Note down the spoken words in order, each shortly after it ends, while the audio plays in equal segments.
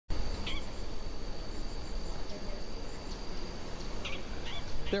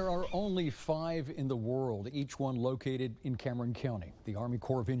There are only 5 in the world, each one located in Cameron County. The Army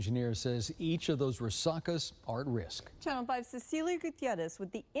Corps of Engineers says each of those resacas are at risk. Channel 5's Cecilia Gutierrez with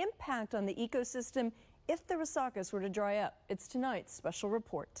the impact on the ecosystem if the resacas were to dry up. It's tonight's special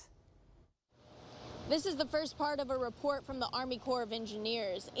report. This is the first part of a report from the Army Corps of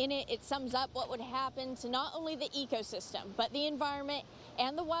Engineers. In it, it sums up what would happen to not only the ecosystem, but the environment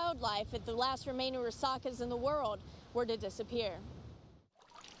and the wildlife if the last remaining resacas in the world were to disappear.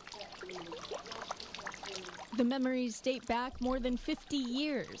 The memories date back more than 50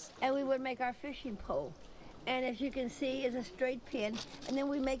 years. And we would make our fishing pole. And as you can see, is a straight pin. And then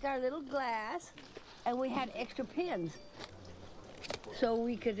we make our little glass, and we had extra pins. So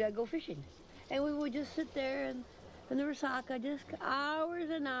we could go fishing. And we would just sit there and in the resaca, just hours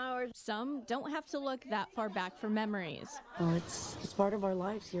and hours. Some don't have to look that far back for memories. Well, it's part of our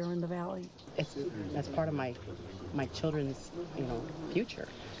lives here in the valley. That's part of my children's, future.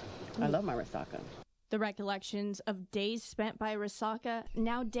 I love my resaca. The recollections of days spent by resaca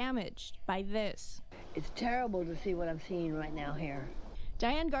now damaged by this. It's terrible to see what I'm seeing right now here.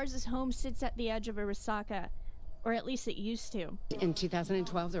 Diane Garza's home sits at the edge of a resaca, or at least it used to. In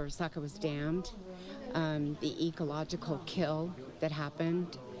 2012, the resaca was dammed. The ecological kill that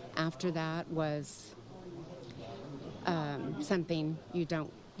happened after that was something you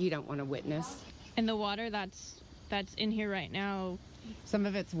don't want to witness. And the water that's in here right now, some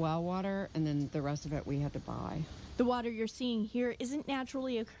of it's well water, and then the rest of it we had to buy. The water you're seeing here isn't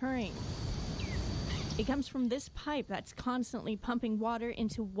naturally occurring. It comes from this pipe that's constantly pumping water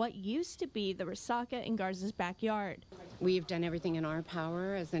into what used to be the resaca in Garza's backyard. We've done everything in our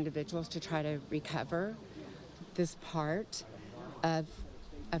power as individuals to try to recover this part of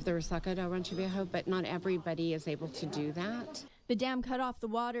the resaca del Rancho Viejo, but not everybody is able to do that. The dam cut off the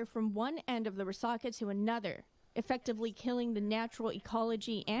water from one end of the resaca to another, effectively killing the natural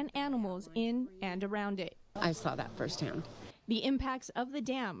ecology and animals in and around it. I saw that firsthand. The impacts of the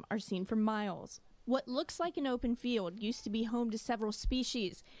dam are seen for miles. What looks like an open field used to be home to several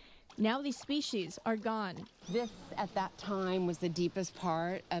species. Now these species are gone. This, at that time, was the deepest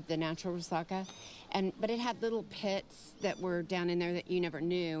part of the natural resaca, but it had little pits that were down in there that you never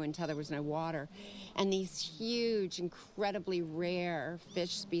knew until there was no water. And these huge, incredibly rare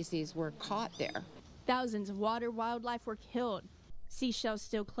fish species were caught there. Thousands of water wildlife were killed. Seashells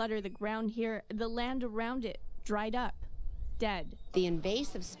still clutter the ground here. The land around it dried up, dead. The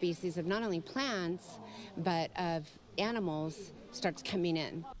invasive species of not only plants, but of animals starts coming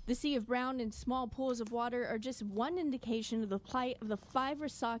in. The sea of brown and small pools of water are just one indication of the plight of the 5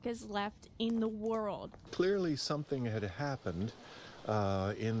 resacas left in the world. Clearly something had happened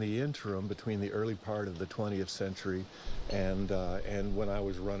in the interim between the early part of the 20th century and when I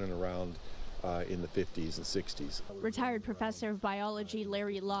was running around in the 50s and 60s. Retired professor of biology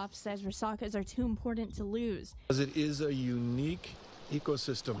Larry Loft says resacas are too important to lose. Because it is a unique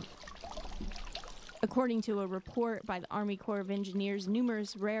ecosystem. According to a report by the Army Corps of Engineers,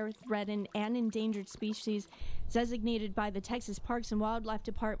 numerous rare, threatened, and endangered species designated by the Texas Parks and Wildlife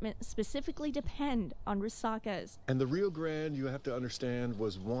Department specifically depend on resacas. And the Rio Grande, you have to understand,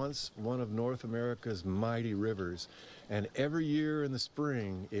 was once one of North America's mighty rivers. And every year in the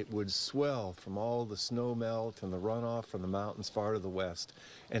spring, it would swell from all the snow melt and the runoff from the mountains far to the west.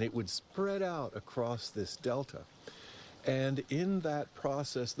 And it would spread out across this delta. And in that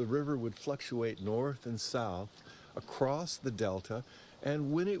process, the river would fluctuate north and south across the delta.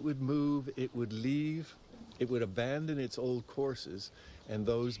 And when it would move, it would leave, it would abandon its old courses, and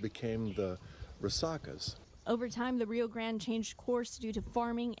those became the resacas. Over time, the Rio Grande changed course due to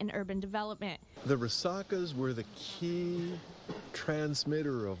farming and urban development. The resacas were the key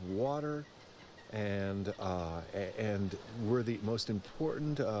transmitter of water and were the most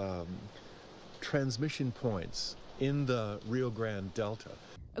important transmission points in the Rio Grande Delta.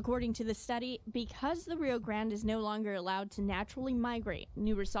 According to the study, because the Rio Grande is no longer allowed to naturally migrate,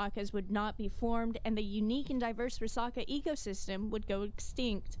 new resacas would not be formed and the unique and diverse resaca ecosystem would go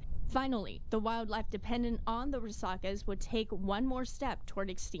extinct. Finally, the wildlife dependent on the resacas would take one more step toward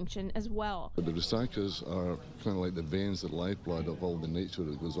extinction as well. The resacas are kind of like the veins, the lifeblood of all the nature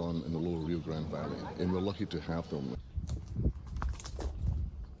that goes on in the lower Rio Grande Valley, and we're lucky to have them.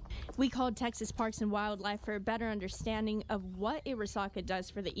 We called Texas Parks and Wildlife for a better understanding of what a resaca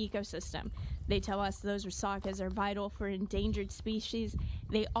does for the ecosystem. They tell us those resacas are vital for endangered species.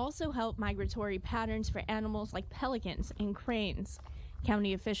 They also help migratory patterns for animals like pelicans and cranes.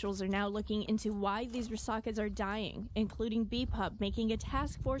 County officials are now looking into why these resacas are dying, including BPUB making a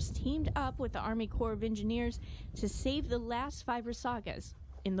task force teamed up with the Army Corps of Engineers to save the last 5 resacas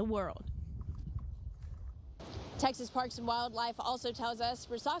in the world. Texas Parks and Wildlife also tells us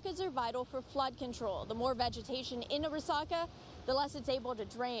resacas are vital for flood control. The more vegetation in a resaca, the less it's able to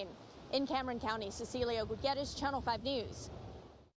drain. In Cameron County, Cecilia Gutierrez, Channel 5 News.